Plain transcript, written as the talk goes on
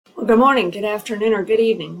Well, good morning, good afternoon, or good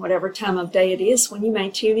evening, whatever time of day it is when you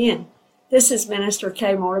may tune in. This is Minister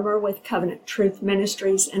Kay Mortimer with Covenant Truth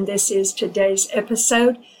Ministries, and this is today's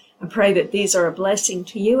episode. I pray that these are a blessing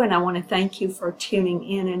to you, and I want to thank you for tuning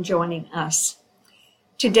in and joining us.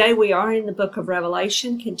 Today we are in the book of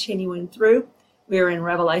Revelation, continuing through. We are in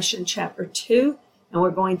Revelation chapter 2, and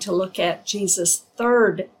we're going to look at Jesus'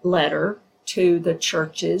 third letter to the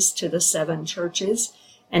churches, to the 7 churches.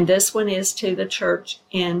 And this one is to the church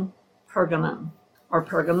in Pergamum, or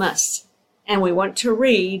Pergamus. And we want to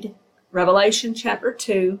read Revelation chapter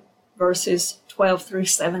 2, verses 12 through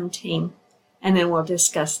 17. And then we'll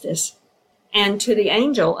discuss this. And to the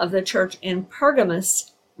angel of the church in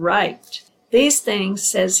Pergamus write, "These things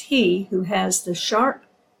says he who has the sharp,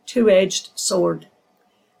 two-edged sword.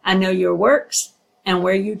 I know your works, and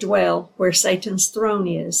where you dwell, where Satan's throne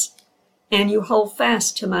is. And you hold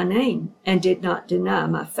fast to my name, and did not deny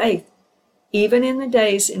my faith, even in the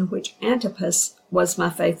days in which Antipas was my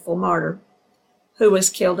faithful martyr, who was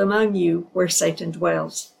killed among you where Satan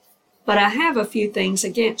dwells. But I have a few things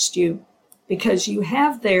against you, because you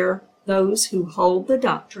have there those who hold the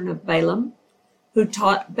doctrine of Balaam, who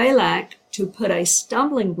taught Balak to put a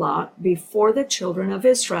stumbling block before the children of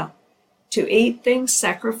Israel, to eat things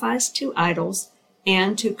sacrificed to idols,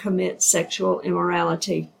 and to commit sexual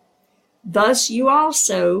immorality. Thus you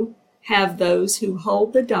also have those who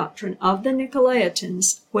hold the doctrine of the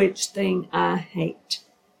Nicolaitans, which thing I hate.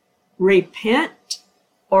 Repent,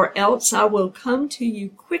 or else I will come to you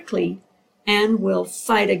quickly, and will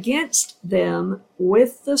fight against them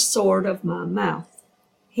with the sword of my mouth.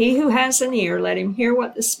 He who has an ear, let him hear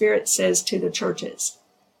what the Spirit says to the churches.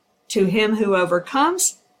 To him who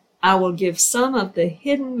overcomes, I will give some of the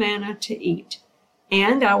hidden manna to eat,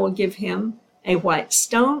 and I will give him a white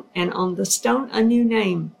stone, and on the stone a new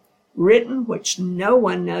name, written which no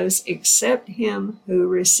one knows except him who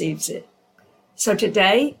receives it." So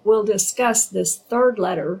today we'll discuss this third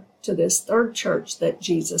letter to this third church that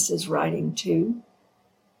Jesus is writing to,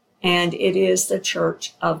 and it is the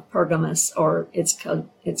church of Pergamus, or it's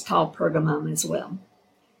called Pergamum as well.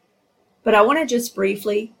 But I want to just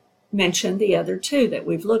briefly mention the other two that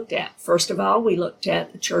we've looked at. First of all, we looked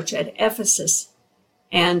at the church at Ephesus,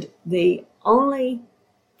 and the only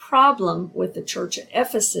problem with the church at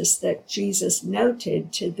Ephesus that Jesus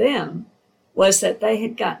noted to them was that they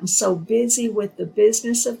had gotten so busy with the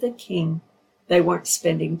business of the king, they weren't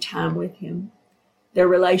spending time with him. Their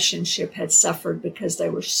relationship had suffered because they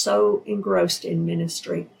were so engrossed in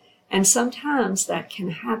ministry. And sometimes that can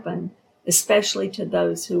happen, especially to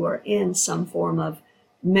those who are in some form of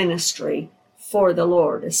ministry for the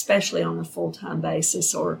Lord, especially on a full-time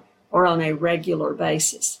basis or on a regular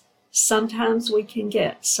basis. Sometimes we can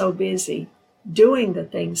get so busy doing the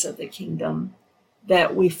things of the kingdom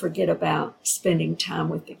that we forget about spending time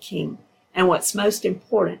with the King. And what's most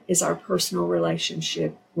important is our personal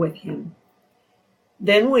relationship with him.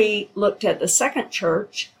 Then we looked at the second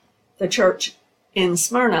church, the church in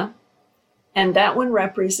Smyrna, and that one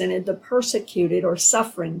represented the persecuted or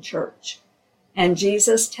suffering church. And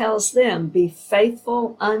Jesus tells them, "Be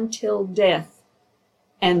faithful until death,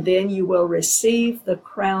 and then you will receive the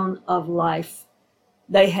crown of life."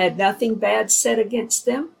 They had nothing bad said against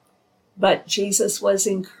them, but Jesus was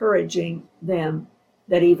encouraging them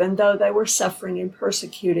that even though they were suffering and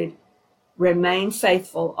persecuted, remain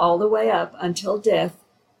faithful all the way up until death,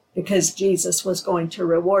 because Jesus was going to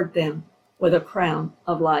reward them with a crown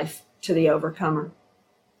of life to the overcomer.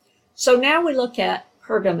 So now we look at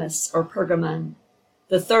Pergamus, or Pergamon,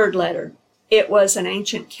 the third letter. It was an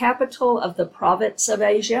ancient capital of the province of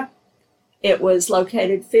Asia. It was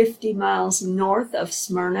located 50 miles north of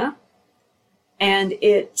Smyrna. And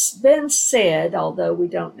it's been said, although we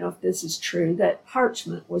don't know if this is true, that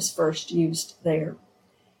parchment was first used there.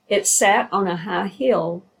 It sat on a high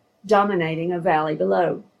hill dominating a valley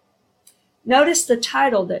below. Notice the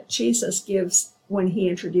title that Jesus gives when he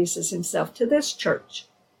introduces himself to this church.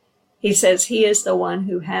 He says he is the one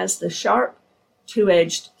who has the sharp,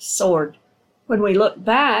 two-edged sword. When we look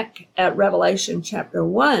back at Revelation chapter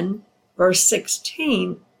 1, verse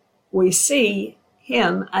 16, we see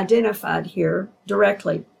him identified here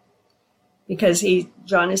directly, because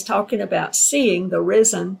John is talking about seeing the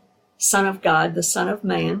risen Son of God, the Son of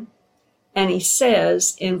Man, and he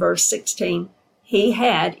says in verse 16, he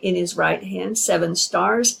had in his right hand 7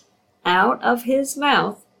 stars. Out of his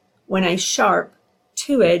mouth went a sharp,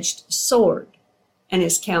 two-edged sword, and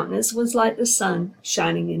his countenance was like the sun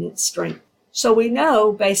shining in its strength. So we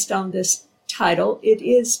know, based on this title, it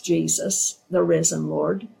is Jesus, the risen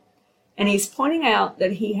Lord. And he's pointing out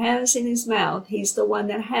that he has in his mouth, he's the one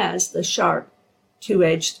that has the sharp,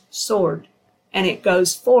 two-edged sword. and it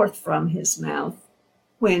goes forth from his mouth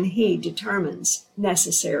when he determines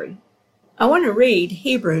necessary. I want to read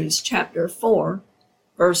Hebrews chapter 4,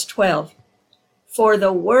 verse 12. For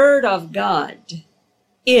the word of God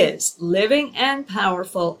is living and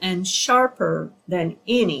powerful and sharper than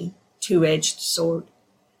any two-edged sword,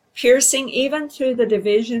 piercing even through the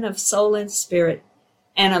division of soul and spirit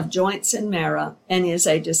and of joints and marrow, and is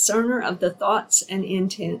a discerner of the thoughts and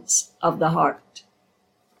intents of the heart.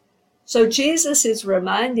 So Jesus is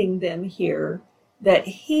reminding them here that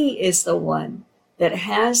he is the one that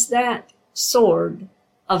has that sword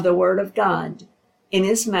of the word of God in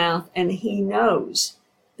his mouth, and he knows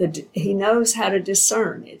how to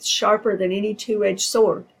discern. It's sharper than any two-edged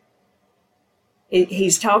sword.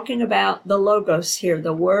 He's talking about the Logos here,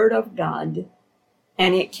 the word of God,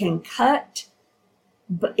 and it can cut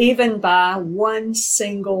even by one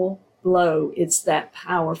single blow. It's that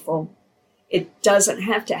powerful. It doesn't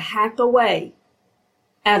have to hack away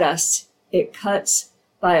at us. It cuts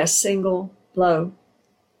by a single blow.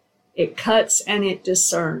 It cuts and it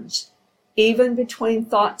discerns, even between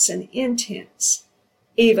thoughts and intents,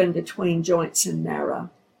 even between joints and marrow,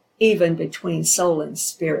 even between soul and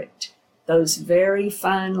spirit. Those very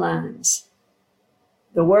fine lines.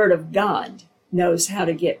 The Word of God knows how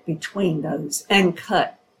to get between those and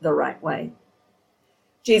cut the right way.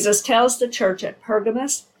 Jesus tells the church at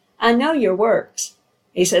Pergamos, I know your works.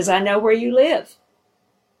 He says, I know where you live.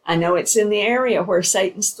 I know it's in the area where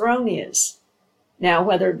Satan's throne is. Now,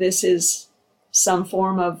 whether this is some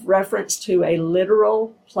form of reference to a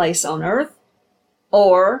literal place on earth,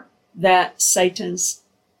 or that Satan's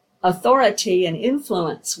authority and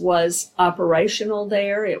influence was operational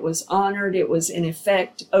there, it was honored, it was in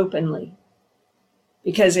effect openly,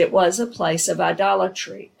 because it was a place of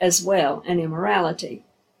idolatry as well and immorality.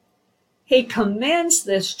 He commends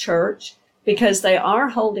this church because they are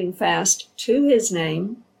holding fast to his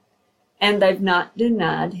name and they've not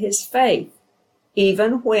denied his faith,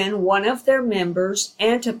 even when one of their members,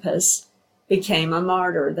 Antipas, became a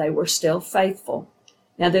martyr. They were still faithful.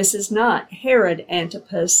 Now, this is not Herod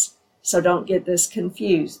Antipas, so don't get this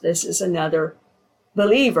confused. This is another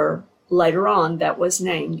believer later on that was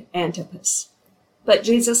named Antipas. But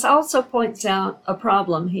Jesus also points out a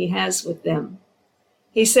problem he has with them.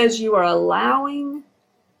 He says, you are allowing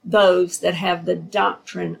those that have the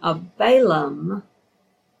doctrine of Balaam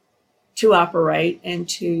to operate and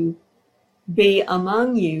to be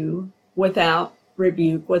among you without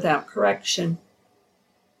rebuke, without correction.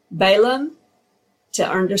 Balaam, to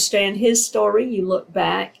understand his story, you look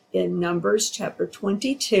back in Numbers chapter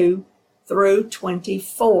 22 through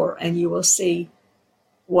 24, and you will see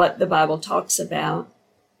what the Bible talks about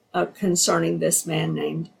concerning this man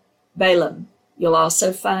named Balaam. You'll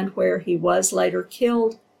also find where he was later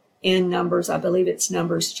killed in Numbers. I believe it's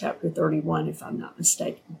Numbers chapter 31, if I'm not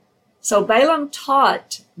mistaken. So Balaam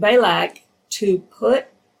taught Balak to put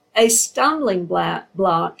a stumbling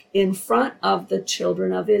block in front of the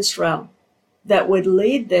children of Israel that would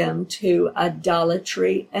lead them to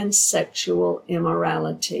idolatry and sexual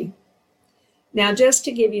immorality. Now, just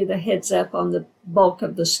to give you the heads up on the bulk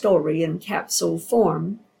of the story in capsule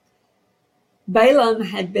form, Balaam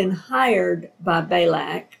had been hired by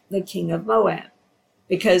Balak, the king of Moab,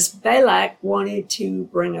 because Balak wanted to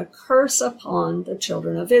bring a curse upon the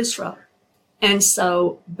children of Israel. And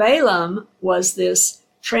so Balaam was this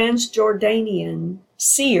Transjordanian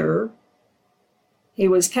seer. He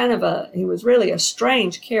was really a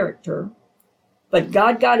strange character, but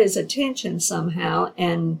God got his attention somehow,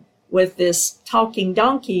 and with this talking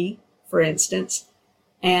donkey, for instance,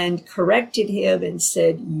 and corrected him and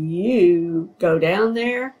said, you go down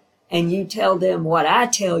there and you tell them what I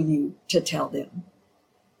tell you to tell them.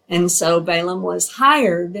 And so Balaam was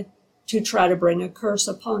hired to try to bring a curse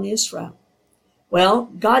upon Israel. Well,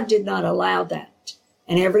 God did not allow that.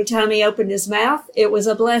 And every time he opened his mouth, it was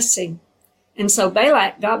a blessing. And so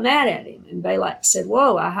Balak got mad at him. And Balak said,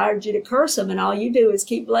 whoa, I hired you to curse them, and all you do is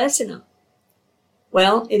keep blessing them.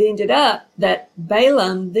 Well, it ended up that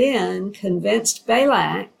Balaam then convinced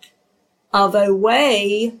Balak of a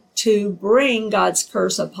way to bring God's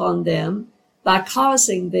curse upon them by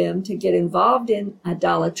causing them to get involved in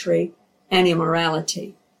idolatry and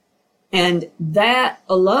immorality. And that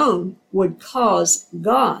alone would cause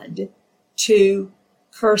God to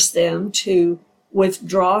curse them, to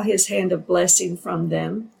withdraw his hand of blessing from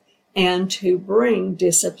them, and to bring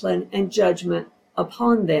discipline and judgment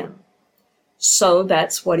upon them. So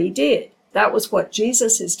that's what he did. That was what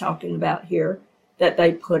Jesus is talking about here, that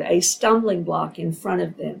they put a stumbling block in front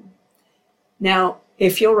of them. Now,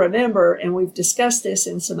 if you'll remember, and we've discussed this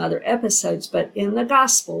in some other episodes, but in the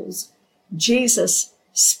Gospels, Jesus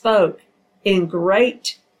spoke in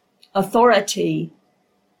great authority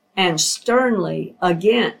and sternly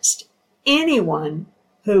against anyone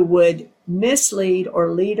who would mislead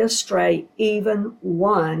or lead astray even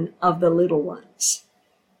one of the little ones.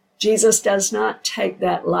 Jesus does not take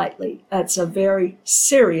that lightly. That's a very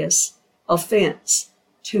serious offense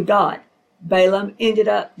to God. Balaam ended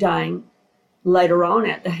up dying later on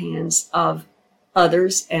at the hands of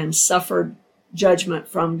others and suffered judgment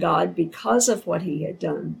from God because of what he had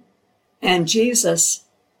done. And Jesus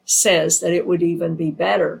says that it would even be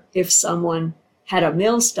better if someone had a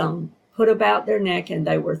millstone put about their neck and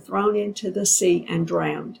they were thrown into the sea and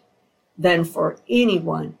drowned, than for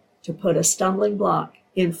anyone to put a stumbling block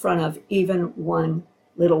in front of even one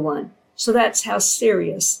little one. So that's how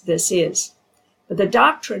serious this is. But the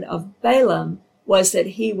doctrine of Balaam was that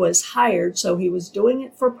he was hired, so he was doing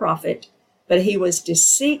it for profit, but he was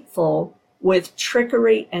deceitful with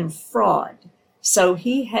trickery and fraud. So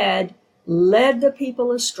he had led the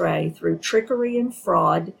people astray through trickery and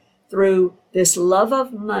fraud, through this love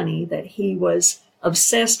of money that he was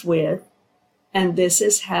obsessed with, and this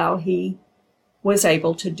is how he was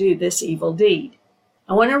able to do this evil deed.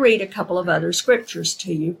 I want to read a couple of other scriptures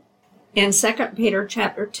to you. In 2 Peter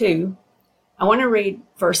chapter 2, I want to read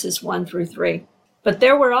verses 1 through 3. But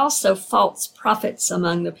there were also false prophets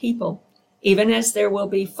among the people, even as there will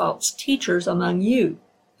be false teachers among you,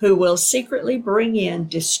 who will secretly bring in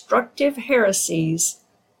destructive heresies,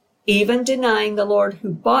 even denying the Lord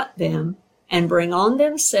who bought them, and bring on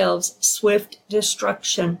themselves swift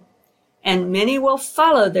destruction. And many will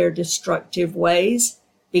follow their destructive ways,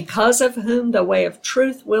 because of whom the way of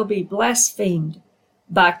truth will be blasphemed.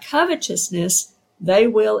 By covetousness they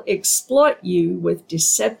will exploit you with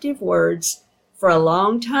deceptive words. For a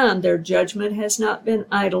long time their judgment has not been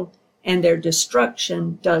idle, and their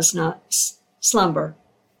destruction does not slumber.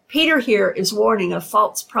 Peter here is warning of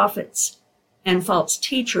false prophets and false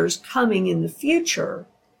teachers coming in the future,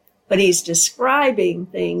 but he's describing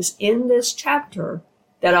things in this chapter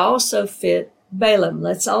that also fit Balaam.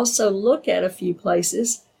 Let's also look at a few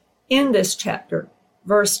places in this chapter,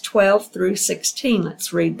 verse 12 through 16.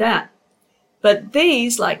 Let's read that. But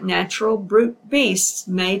these, like natural brute beasts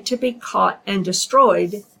made to be caught and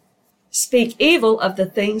destroyed, speak evil of the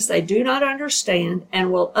things they do not understand,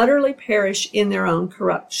 and will utterly perish in their own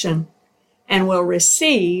corruption, and will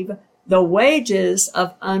receive the wages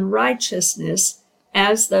of unrighteousness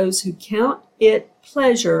as those who count it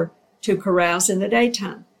pleasure to carouse in the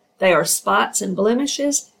daytime. They are spots and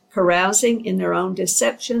blemishes, carousing in their own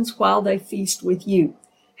deceptions while they feast with you,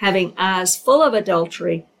 having eyes full of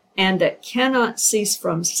adultery, and that cannot cease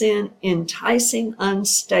from sin, enticing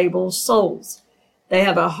unstable souls. They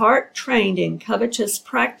have a heart trained in covetous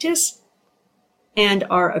practice and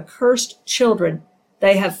are accursed children.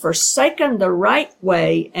 They have forsaken the right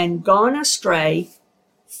way and gone astray,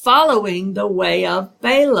 following the way of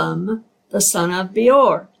Balaam, the son of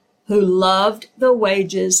Beor, who loved the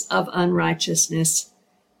wages of unrighteousness.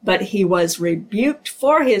 But he was rebuked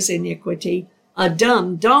for his iniquity. A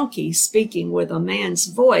dumb donkey speaking with a man's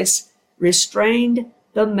voice restrained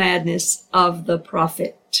the madness of the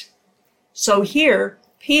prophet. So here,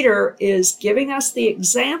 Peter is giving us the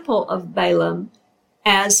example of Balaam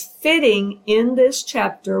as fitting in this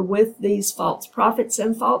chapter with these false prophets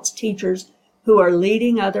and false teachers who are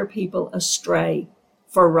leading other people astray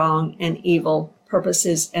for wrong and evil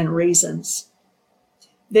purposes and reasons.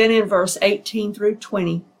 Then in verse 18 through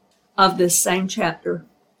 20 of this same chapter,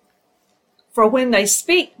 for when they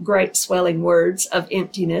speak great swelling words of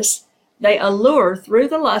emptiness, they allure through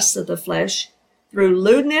the lusts of the flesh, through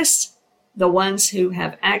lewdness, the ones who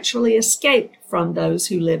have actually escaped from those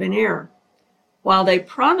who live in error. While they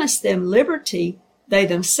promise them liberty, they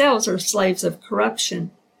themselves are slaves of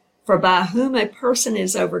corruption. For by whom a person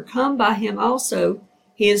is overcome, by him also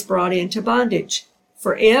he is brought into bondage.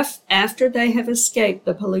 For if, after they have escaped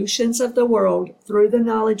the pollutions of the world through the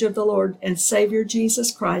knowledge of the Lord and Savior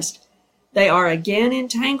Jesus Christ, they are again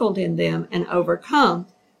entangled in them and overcome,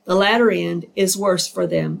 the latter end is worse for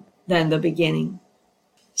them than the beginning.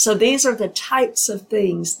 So these are the types of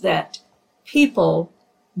things that people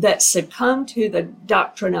that succumb to the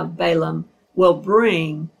doctrine of Balaam will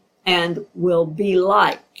bring and will be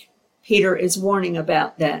like. Peter is warning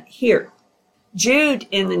about that here. Jude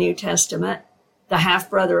in the New Testament, the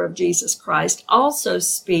half-brother of Jesus Christ, also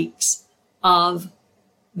speaks of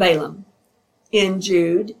Balaam. In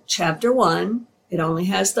Jude chapter 1, it only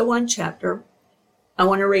has the one chapter. I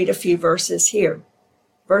want to read a few verses here.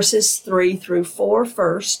 Verses 3 through 4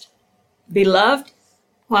 first. Beloved,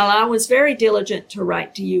 while I was very diligent to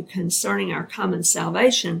write to you concerning our common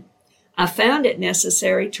salvation, I found it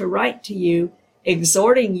necessary to write to you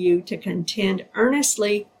exhorting you to contend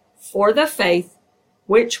earnestly for the faith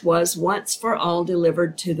which was once for all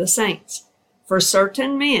delivered to the saints. For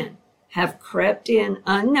certain men have crept in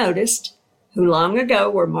unnoticed, who long ago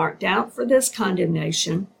were marked out for this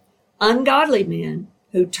condemnation, ungodly men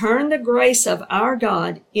who turn the grace of our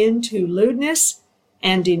God into lewdness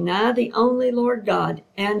and deny the only Lord God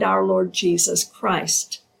and our Lord Jesus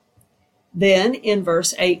Christ. Then in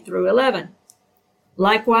verse 8 through 11,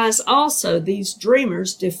 likewise also these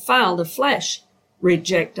dreamers defile the flesh,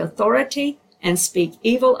 reject authority, and speak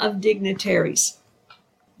evil of dignitaries.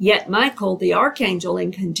 Yet Michael the archangel,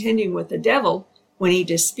 in contending with the devil, when he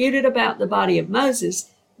disputed about the body of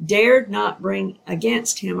Moses, dared not bring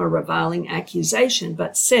against him a reviling accusation,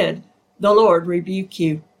 but said, The Lord rebuke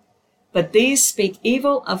you. But these speak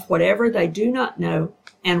evil of whatever they do not know,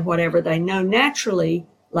 and whatever they know naturally,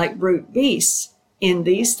 like brute beasts. In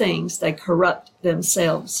these things they corrupt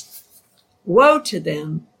themselves. Woe to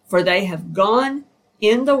them, for they have gone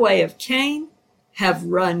in the way of Cain, have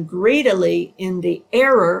run greedily in the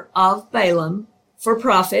error of Balaam for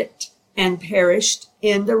profit, and perished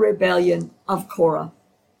in the rebellion of Korah.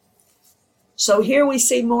 So here we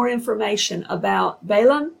see more information about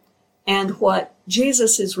Balaam and what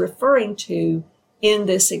Jesus is referring to in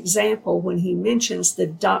this example when he mentions the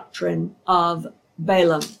doctrine of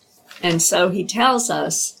Balaam. And so he tells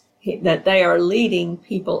us that they are leading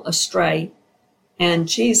people astray, and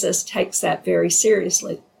Jesus takes that very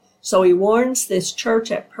seriously. So he warns this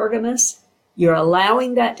church at Pergamos, you're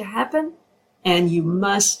allowing that to happen, and you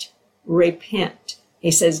must repent.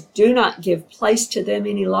 He says, do not give place to them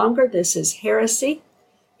any longer. This is heresy.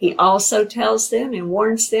 He also tells them and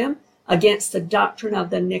warns them against the doctrine of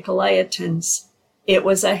the Nicolaitans. It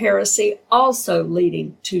was a heresy also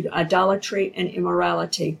leading to idolatry and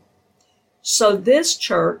immorality. So this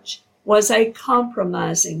church was a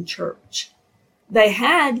compromising church. They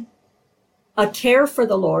had a care for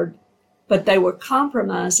the Lord, but they were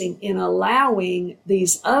compromising in allowing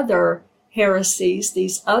these other heresies,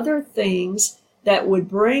 these other things that would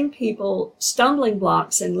bring people stumbling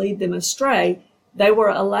blocks and lead them astray. They were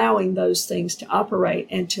allowing those things to operate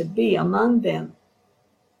and to be among them.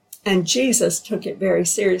 And Jesus took it very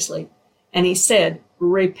seriously. And he said,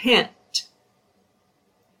 repent.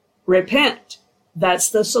 Repent. That's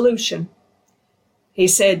the solution. He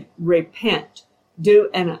said, repent. Do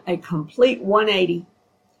a complete 180.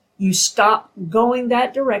 You stop going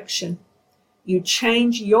that direction. You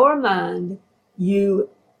change your mind. You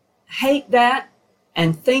hate that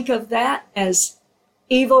and think of that as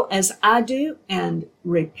evil as I do, and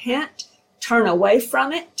repent. Turn away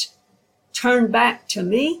from it. Turn back to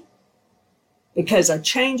me, because a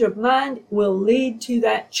change of mind will lead to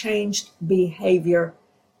that changed behavior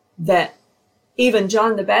that even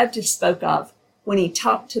John the Baptist spoke of when he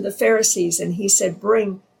talked to the Pharisees and he said,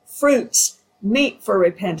 bring fruits, meet for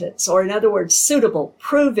repentance, or in other words, suitable,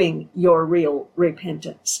 proving your real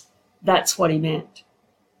repentance. That's what he meant.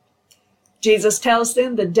 Jesus tells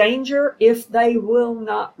them the danger if they will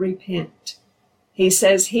not repent. He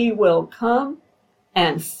says he will come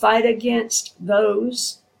and fight against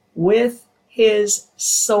those with his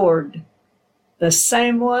sword. The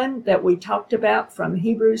same one that we talked about from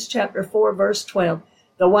Hebrews chapter 4, verse 12.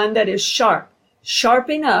 The one that is sharp, sharp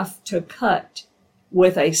enough to cut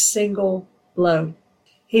with a single blow.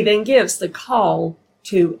 He then gives the call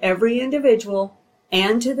to every individual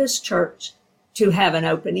and to this church to have an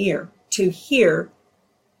open ear, to hear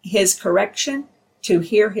his correction, to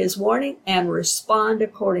hear his warning, and respond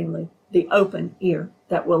accordingly. The open ear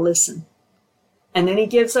that will listen. And then he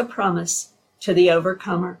gives a promise to the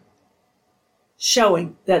overcomer,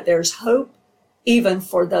 showing that there's hope even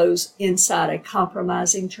for those inside a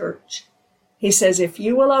compromising church. He says, if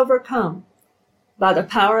you will overcome by the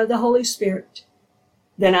power of the Holy Spirit,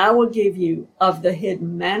 then I will give you of the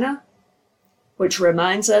hidden manna, which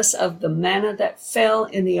reminds us of the manna that fell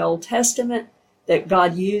in the Old Testament that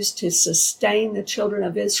God used to sustain the children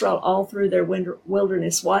of Israel all through their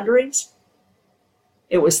wilderness wanderings.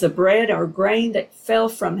 It was the bread or grain that fell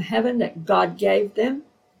from heaven that God gave them.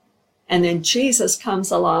 And then Jesus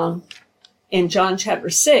comes along in John chapter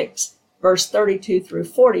 6, verse 32 through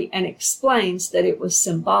 40, and explains that it was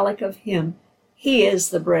symbolic of him. He is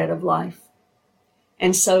the bread of life.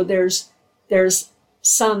 And so there's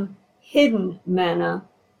some hidden manna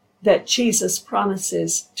that Jesus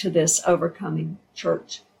promises to this overcoming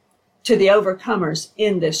church, to the overcomers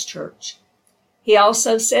in this church. He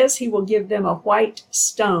also says he will give them a white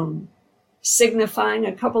stone, signifying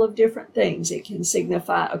a couple of different things. It can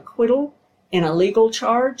signify acquittal in a legal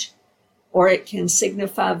charge, or it can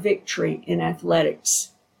signify victory in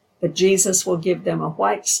athletics. But Jesus will give them a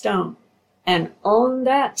white stone. and on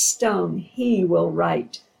that stone he will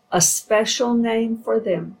write a special name for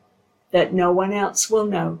them that no one else will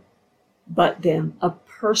know but them, a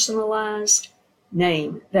personalized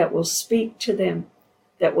name that will speak to them,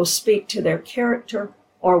 that will speak to their character,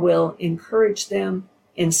 or will encourage them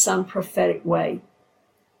in some prophetic way.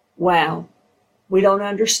 Wow, we don't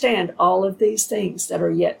understand all of these things that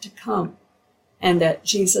are yet to come and that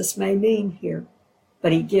Jesus may mean here,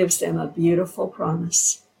 but he gives them a beautiful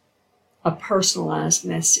promise, a personalized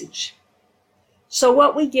message. So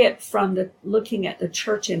what we get from looking at the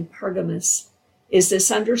church in Pergamos is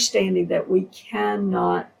this understanding that we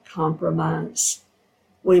cannot compromise.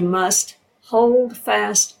 We must hold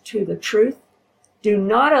fast to the truth. Do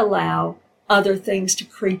not allow other things to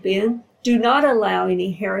creep in. Do not allow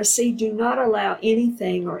any heresy. Do not allow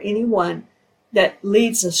anything or anyone that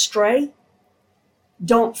leads astray.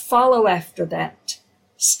 Don't follow after that.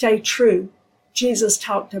 Stay true. Jesus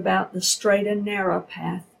talked about the straight and narrow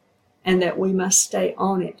path and that we must stay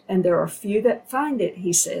on it. And there are few that find it,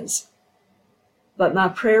 he says. But my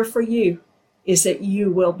prayer for you is that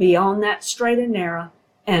you will be on that straight and narrow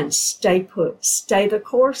and stay put, stay the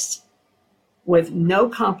course with no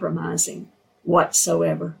compromising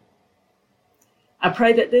whatsoever. I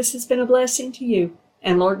pray that this has been a blessing to you,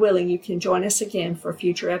 and Lord willing, you can join us again for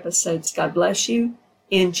future episodes. God bless you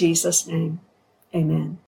in Jesus' name. Amen.